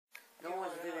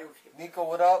Nico,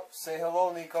 what up? Say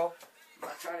hello, Nico. I'm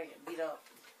not trying to get beat up.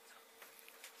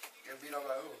 Get beat up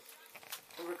by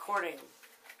who? We're recording.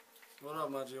 What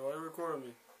up, my G? Why you recording me?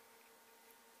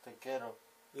 Te quiero.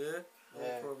 Yeah?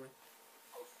 Yeah. Record me.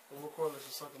 I'm recording this.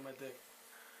 You're sucking my dick.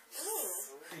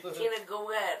 Tina,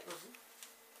 go ahead.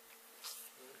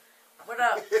 What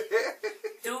up?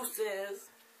 Deuces.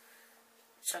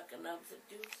 Chucking up the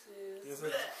deuces.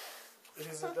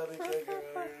 Ese está de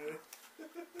que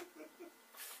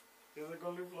ese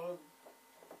coliflor.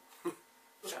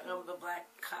 Chucking up the black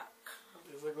cock.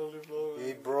 Ese coliflor.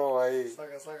 Hey, bro, ahí.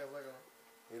 Saca.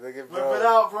 You look at Whip bro. it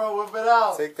out, bro. Whip it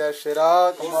out. Take that shit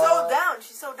out. She's so down.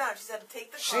 She's so down. She said,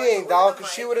 take the card. She ain't down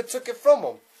because she would have took it from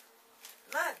him.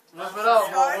 Not. Whip it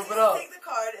out, bro. Whip it out. Take the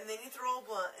card, and then you throw a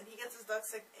blunt, and he gets his duck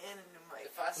sick and a new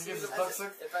mic. If I see his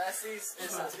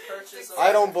purchase,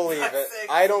 I don't believe it.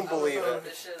 I don't believe I'll it.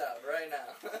 this shit out right now.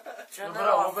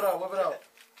 Whip it out.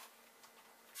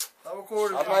 I'm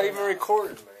recording. I'm not even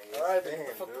recording, man. Alright, Damn, then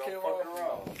dude, fuck I'm the fucking camera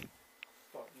around.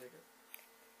 Fuck, nigga.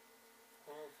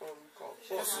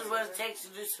 This is what it takes to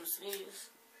do some sneeze.